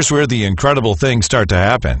 because here's where the incredible things start to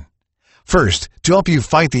happen. First, to help you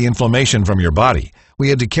fight the inflammation from your body, we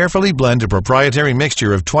had to carefully blend a proprietary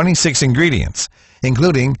mixture of 26 ingredients,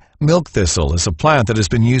 including milk thistle is a plant that has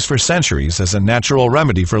been used for centuries as a natural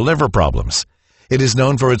remedy for liver problems. It is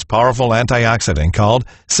known for its powerful antioxidant called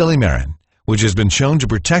silymarin, which has been shown to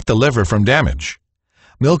protect the liver from damage.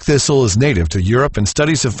 Milk thistle is native to Europe, and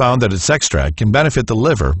studies have found that its extract can benefit the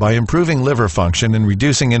liver by improving liver function and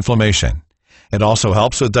reducing inflammation. It also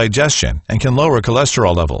helps with digestion and can lower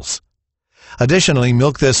cholesterol levels. Additionally,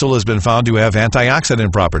 milk thistle has been found to have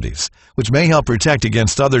antioxidant properties, which may help protect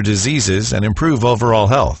against other diseases and improve overall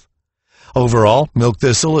health. Overall, milk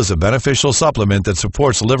thistle is a beneficial supplement that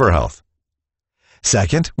supports liver health.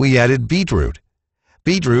 Second, we added beetroot.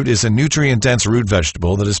 Beetroot is a nutrient-dense root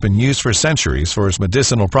vegetable that has been used for centuries for its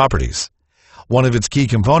medicinal properties. One of its key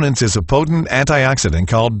components is a potent antioxidant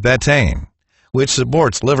called betaine, which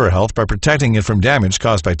supports liver health by protecting it from damage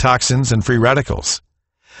caused by toxins and free radicals.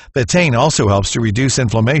 Betaine also helps to reduce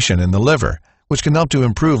inflammation in the liver, which can help to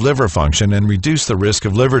improve liver function and reduce the risk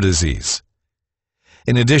of liver disease.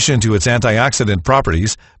 In addition to its antioxidant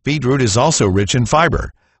properties, beetroot is also rich in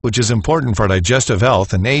fiber, which is important for digestive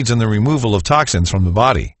health and aids in the removal of toxins from the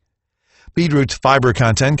body. Beetroot's fiber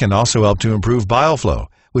content can also help to improve bile flow,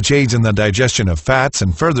 which aids in the digestion of fats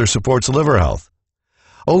and further supports liver health.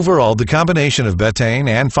 Overall, the combination of betaine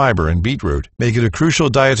and fiber in beetroot make it a crucial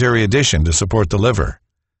dietary addition to support the liver.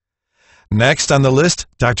 Next on the list,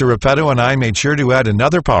 Dr. Repetto and I made sure to add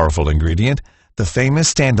another powerful ingredient, the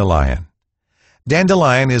famous dandelion.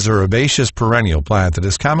 Dandelion is a herbaceous perennial plant that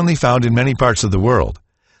is commonly found in many parts of the world.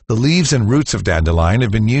 The leaves and roots of dandelion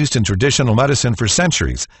have been used in traditional medicine for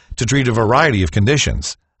centuries to treat a variety of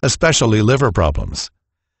conditions, especially liver problems.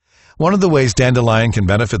 One of the ways dandelion can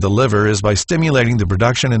benefit the liver is by stimulating the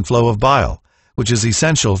production and flow of bile, which is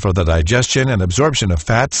essential for the digestion and absorption of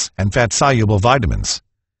fats and fat-soluble vitamins.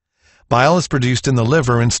 Bile is produced in the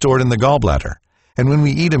liver and stored in the gallbladder, and when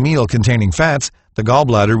we eat a meal containing fats, the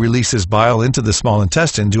gallbladder releases bile into the small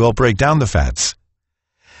intestine to help break down the fats.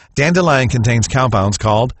 Dandelion contains compounds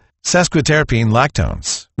called sesquiterpene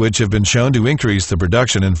lactones, which have been shown to increase the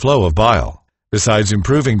production and flow of bile. Besides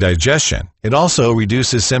improving digestion, it also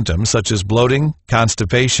reduces symptoms such as bloating,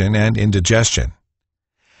 constipation, and indigestion.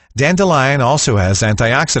 Dandelion also has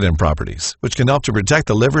antioxidant properties, which can help to protect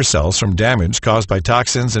the liver cells from damage caused by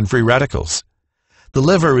toxins and free radicals. The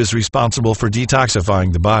liver is responsible for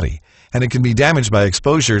detoxifying the body, and it can be damaged by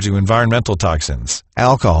exposure to environmental toxins,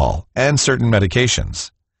 alcohol, and certain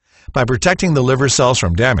medications. By protecting the liver cells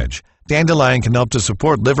from damage, dandelion can help to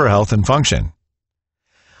support liver health and function.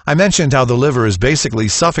 I mentioned how the liver is basically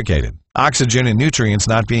suffocated, oxygen and nutrients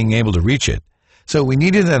not being able to reach it, so we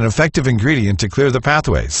needed an effective ingredient to clear the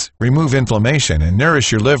pathways, remove inflammation, and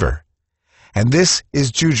nourish your liver. And this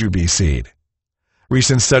is jujube seed.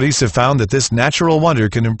 Recent studies have found that this natural wonder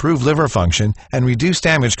can improve liver function and reduce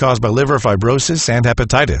damage caused by liver fibrosis and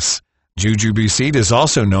hepatitis. Jujube seed is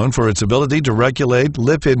also known for its ability to regulate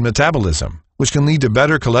lipid metabolism, which can lead to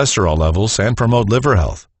better cholesterol levels and promote liver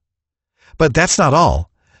health. But that's not all.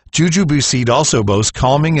 Jujube seed also boasts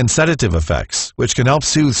calming and sedative effects, which can help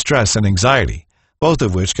soothe stress and anxiety, both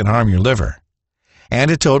of which can harm your liver. And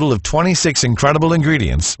a total of 26 incredible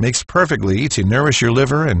ingredients mixed perfectly to nourish your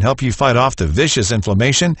liver and help you fight off the vicious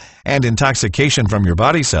inflammation and intoxication from your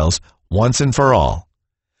body cells once and for all.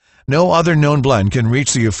 No other known blend can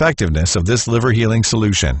reach the effectiveness of this liver healing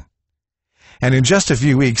solution. And in just a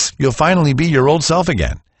few weeks, you'll finally be your old self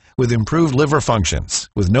again, with improved liver functions,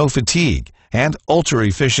 with no fatigue, and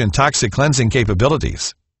ultra-efficient toxic cleansing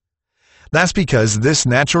capabilities. That's because this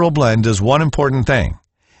natural blend does one important thing.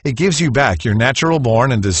 It gives you back your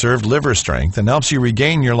natural-born and deserved liver strength and helps you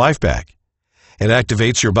regain your life back. It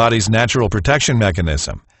activates your body's natural protection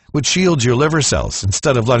mechanism, which shields your liver cells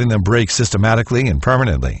instead of letting them break systematically and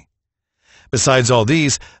permanently. Besides all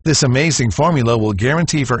these, this amazing formula will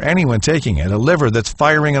guarantee for anyone taking it a liver that's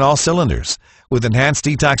firing on all cylinders, with enhanced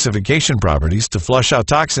detoxification properties to flush out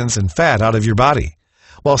toxins and fat out of your body,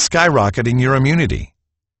 while skyrocketing your immunity.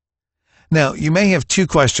 Now, you may have two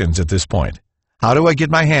questions at this point. How do I get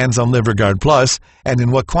my hands on LiverGuard Plus, and in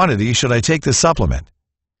what quantity should I take this supplement?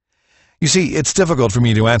 You see, it's difficult for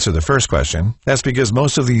me to answer the first question. That's because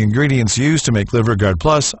most of the ingredients used to make LiverGuard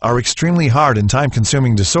Plus are extremely hard and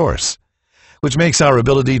time-consuming to source, which makes our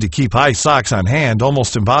ability to keep high stocks on hand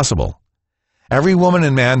almost impossible. Every woman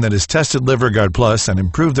and man that has tested LiverGuard Plus and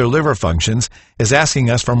improved their liver functions is asking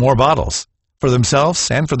us for more bottles, for themselves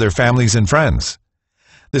and for their families and friends.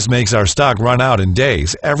 This makes our stock run out in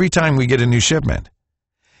days every time we get a new shipment.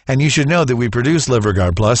 And you should know that we produce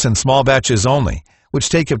LiverGuard Plus in small batches only, which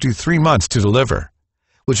take up to 3 months to deliver,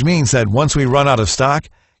 which means that once we run out of stock,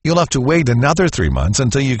 you'll have to wait another 3 months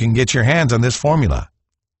until you can get your hands on this formula.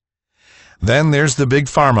 Then there's the big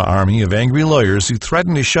pharma army of angry lawyers who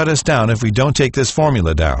threaten to shut us down if we don't take this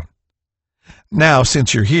formula down. Now,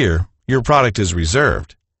 since you're here, your product is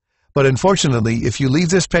reserved. But unfortunately, if you leave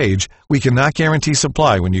this page, we cannot guarantee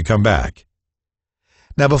supply when you come back.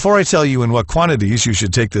 Now, before I tell you in what quantities you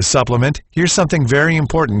should take this supplement, here's something very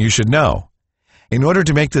important you should know. In order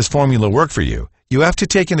to make this formula work for you, you have to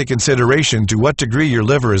take into consideration to what degree your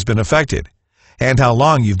liver has been affected, and how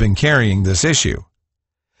long you've been carrying this issue.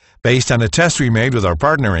 Based on a test we made with our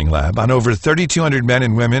partnering lab on over 3,200 men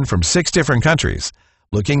and women from 6 different countries,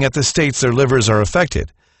 looking at the states their livers are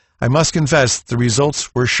affected, I must confess the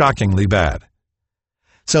results were shockingly bad.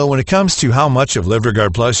 So when it comes to how much of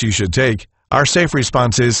LiverGuard Plus you should take, our safe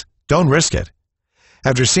response is, don't risk it.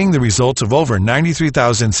 After seeing the results of over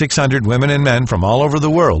 93,600 women and men from all over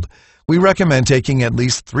the world, we recommend taking at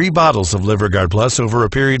least 3 bottles of LiverGuard Plus over a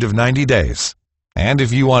period of 90 days. And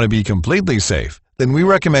if you want to be completely safe, then we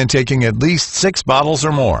recommend taking at least 6 bottles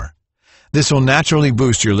or more. This will naturally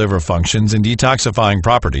boost your liver functions and detoxifying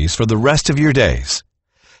properties for the rest of your days.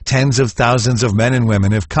 Tens of thousands of men and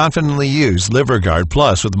women have confidently used LiverGuard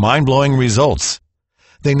Plus with mind-blowing results.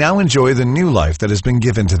 They now enjoy the new life that has been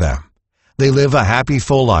given to them. They live a happy,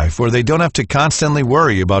 full life where they don't have to constantly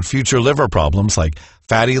worry about future liver problems like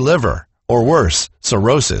fatty liver, or worse,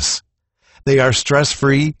 cirrhosis. They are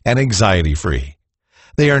stress-free and anxiety-free.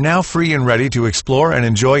 They are now free and ready to explore and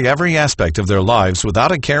enjoy every aspect of their lives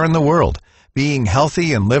without a care in the world, being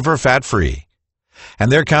healthy and liver fat-free.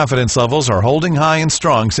 And their confidence levels are holding high and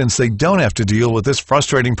strong since they don't have to deal with this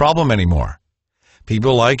frustrating problem anymore.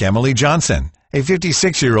 People like Emily Johnson, a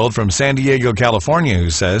 56-year-old from San Diego, California,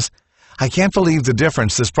 who says, "I can't believe the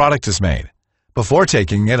difference this product has made. Before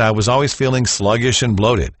taking it, I was always feeling sluggish and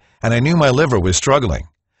bloated, and I knew my liver was struggling.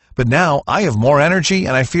 But now I have more energy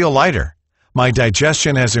and I feel lighter. My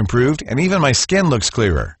digestion has improved and even my skin looks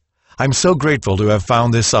clearer. I'm so grateful to have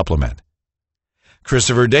found this supplement."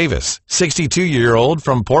 Christopher Davis, 62-year-old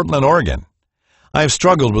from Portland, Oregon. "I have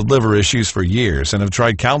struggled with liver issues for years and have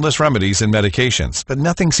tried countless remedies and medications, but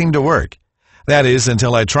nothing seemed to work. That is,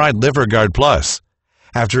 until I tried LiverGuard Plus.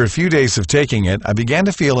 After a few days of taking it, I began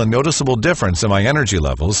to feel a noticeable difference in my energy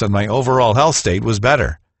levels and my overall health state was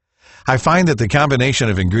better. I find that the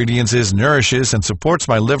combination of ingredients nourishes and supports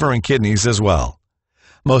my liver and kidneys as well.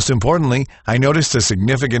 Most importantly, I noticed a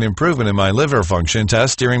significant improvement in my liver function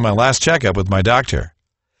test during my last checkup with my doctor.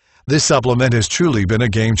 This supplement has truly been a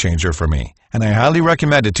game changer for me, and I highly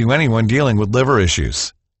recommend it to anyone dealing with liver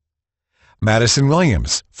issues. Madison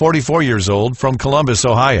Williams, 44 years old, from Columbus,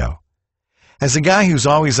 Ohio. As a guy who's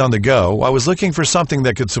always on the go, I was looking for something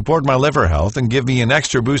that could support my liver health and give me an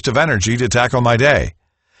extra boost of energy to tackle my day.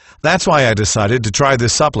 That's why I decided to try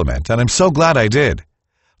this supplement, and I'm so glad I did.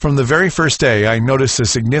 From the very first day, I noticed a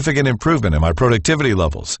significant improvement in my productivity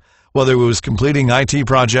levels, whether it was completing IT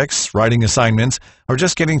projects, writing assignments, or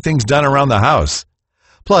just getting things done around the house.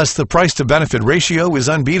 Plus, the price-to-benefit ratio is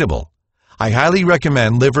unbeatable. I highly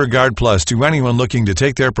recommend Liver Guard Plus to anyone looking to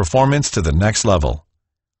take their performance to the next level.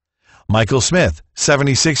 Michael Smith,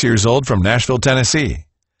 76 years old, from Nashville, Tennessee.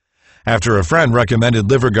 After a friend recommended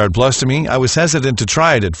Liver Guard Plus to me, I was hesitant to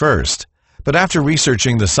try it at first. But after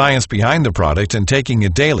researching the science behind the product and taking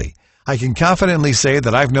it daily, I can confidently say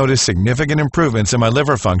that I've noticed significant improvements in my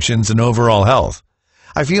liver functions and overall health.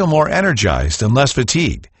 I feel more energized and less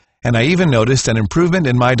fatigued, and I even noticed an improvement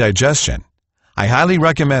in my digestion. I highly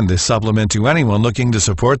recommend this supplement to anyone looking to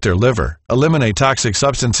support their liver, eliminate toxic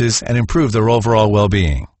substances, and improve their overall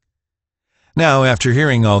well-being. Now, after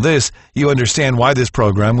hearing all this, you understand why this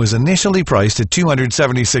program was initially priced at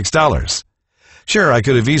 $276. Sure, I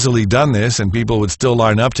could have easily done this and people would still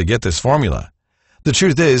line up to get this formula. The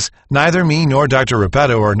truth is, neither me nor Dr.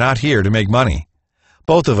 Repetto are not here to make money.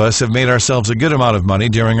 Both of us have made ourselves a good amount of money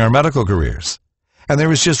during our medical careers. And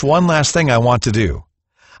there is just one last thing I want to do.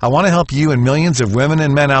 I want to help you and millions of women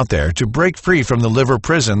and men out there to break free from the liver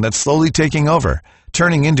prison that's slowly taking over,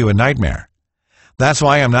 turning into a nightmare. That's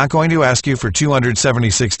why I'm not going to ask you for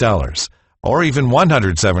 $276. Or even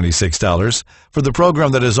 $176 for the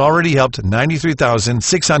program that has already helped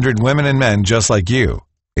 93,600 women and men just like you.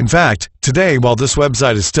 In fact, today, while this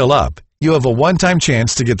website is still up, you have a one-time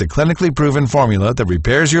chance to get the clinically proven formula that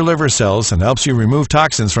repairs your liver cells and helps you remove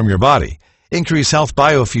toxins from your body, increase health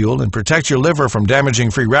biofuel, and protect your liver from damaging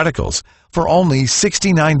free radicals for only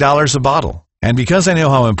 $69 a bottle. And because I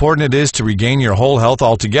know how important it is to regain your whole health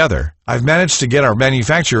altogether, I've managed to get our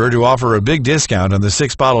manufacturer to offer a big discount on the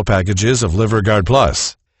 6 bottle packages of Liver Guard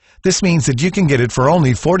Plus. This means that you can get it for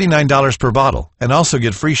only $49 per bottle and also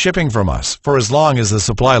get free shipping from us for as long as the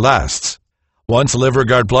supply lasts. Once Liver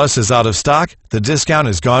Guard Plus is out of stock, the discount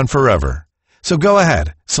is gone forever. So go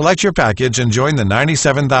ahead, select your package and join the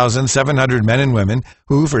 97,700 men and women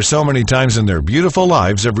who for so many times in their beautiful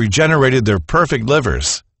lives have regenerated their perfect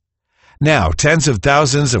livers. Now, tens of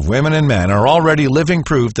thousands of women and men are already living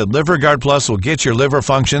proof that Liver Guard Plus will get your liver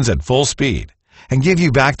functions at full speed and give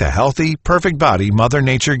you back the healthy, perfect body Mother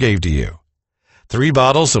Nature gave to you. 3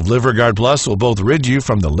 bottles of Liver Guard Plus will both rid you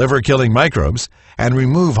from the liver-killing microbes and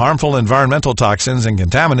remove harmful environmental toxins and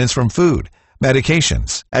contaminants from food,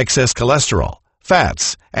 medications, excess cholesterol,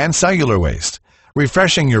 fats, and cellular waste,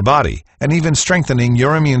 refreshing your body and even strengthening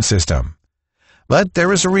your immune system. But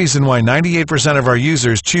there is a reason why 98% of our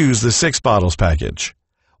users choose the 6 bottles package.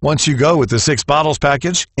 Once you go with the 6 bottles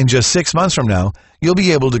package, in just 6 months from now, you'll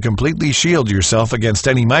be able to completely shield yourself against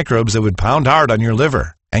any microbes that would pound hard on your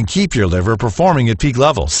liver and keep your liver performing at peak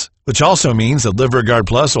levels, which also means that Liver Guard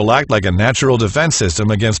Plus will act like a natural defense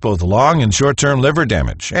system against both long and short-term liver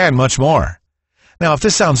damage and much more. Now, if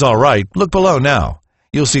this sounds all right, look below now.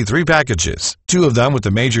 You'll see 3 packages, 2 of them with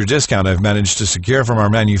the major discount I've managed to secure from our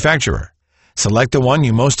manufacturer. Select the one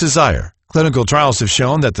you most desire. Clinical trials have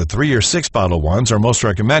shown that the 3 or 6 bottle ones are most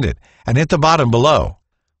recommended, and hit the bottom below.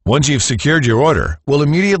 Once you've secured your order, we'll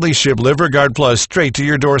immediately ship Liver Guard Plus straight to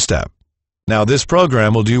your doorstep. Now, this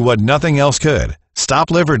program will do what nothing else could: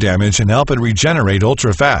 stop liver damage and help it regenerate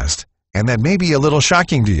ultra-fast. And that may be a little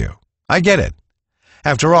shocking to you. I get it.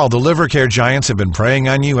 After all, the liver care giants have been preying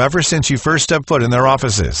on you ever since you first stepped foot in their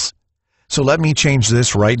offices. So let me change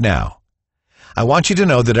this right now. I want you to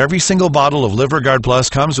know that every single bottle of Liver Guard Plus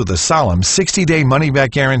comes with a solemn 60-day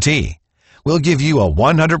money-back guarantee. We'll give you a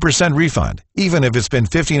 100% refund, even if it's been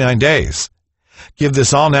 59 days. Give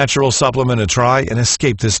this all-natural supplement a try and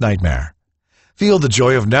escape this nightmare. Feel the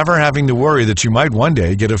joy of never having to worry that you might one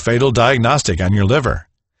day get a fatal diagnostic on your liver.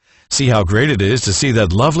 See how great it is to see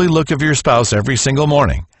that lovely look of your spouse every single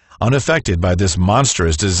morning, unaffected by this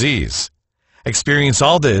monstrous disease. Experience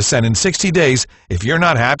all this, and in 60 days, if you're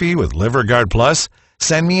not happy with Liver Guard Plus,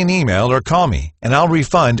 send me an email or call me, and I'll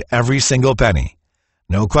refund every single penny.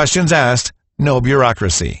 No questions asked, no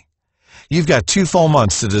bureaucracy. You've got 2 full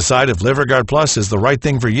months to decide if Liver Guard Plus is the right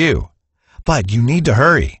thing for you. But you need to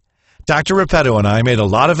hurry. Dr. Repetto and I made a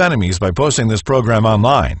lot of enemies by posting this program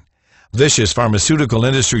online. Vicious pharmaceutical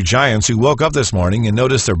industry giants who woke up this morning and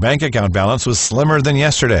noticed their bank account balance was slimmer than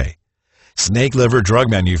yesterday. Snake liver drug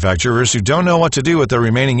manufacturers who don't know what to do with their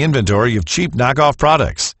remaining inventory of cheap knockoff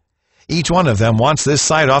products. Each one of them wants this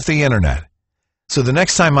site off the internet. So the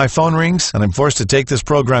next time my phone rings and I'm forced to take this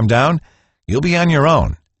program down, you'll be on your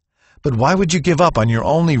own. But why would you give up on your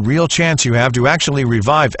only real chance you have to actually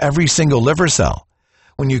revive every single liver cell,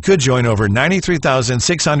 when you could join over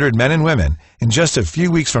 93,600 men and women in just a few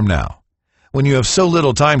weeks from now, when you have so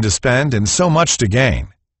little time to spend and so much to gain?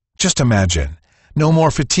 Just imagine. No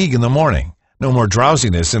more fatigue in the morning, no more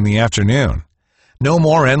drowsiness in the afternoon, no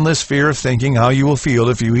more endless fear of thinking how you will feel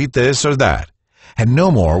if you eat this or that, and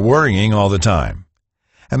no more worrying all the time.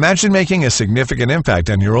 Imagine making a significant impact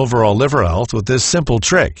on your overall liver health with this simple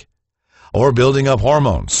trick. Or building up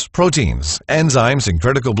hormones, proteins, enzymes, and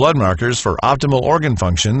critical blood markers for optimal organ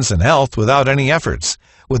functions and health without any efforts,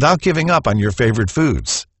 without giving up on your favorite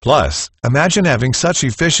foods. Plus, imagine having such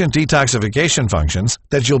efficient detoxification functions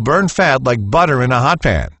that you'll burn fat like butter in a hot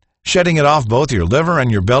pan, shedding it off both your liver and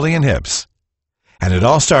your belly and hips. And it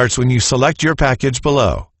all starts when you select your package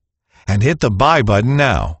below and hit the buy button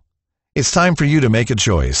now. It's time for you to make a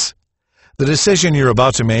choice. The decision you're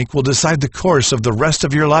about to make will decide the course of the rest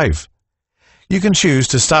of your life. You can choose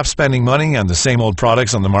to stop spending money on the same old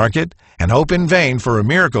products on the market and hope in vain for a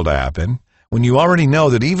miracle to happen, when you already know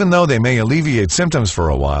that even though they may alleviate symptoms for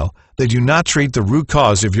a while, they do not treat the root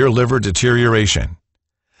cause of your liver deterioration.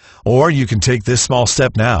 Or you can take this small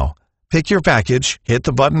step now, pick your package, hit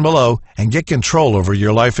the button below, and get control over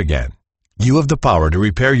your life again. You have the power to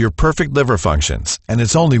repair your perfect liver functions, and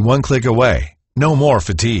it's only one click away. No more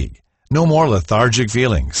fatigue, no more lethargic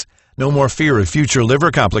feelings, no more fear of future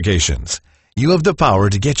liver complications. You have the power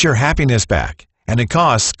to get your happiness back, and it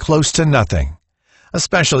costs close to nothing,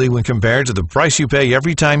 especially when compared to the price you pay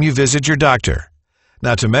every time you visit your doctor,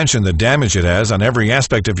 not to mention the damage it has on every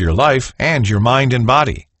aspect of your life and your mind and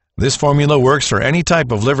body. This formula works for any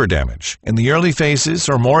type of liver damage, in the early phases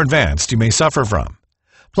or more advanced you may suffer from.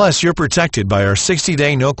 Plus, you're protected by our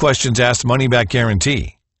 60-day no-questions-asked money-back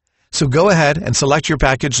guarantee. So go ahead and select your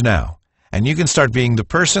package now, and you can start being the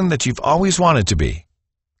person that you've always wanted to be.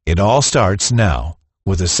 It all starts now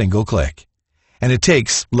with a single click, and it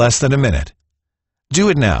takes less than a minute. Do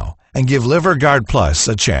it now and give LiverGuard Plus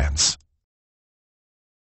a chance.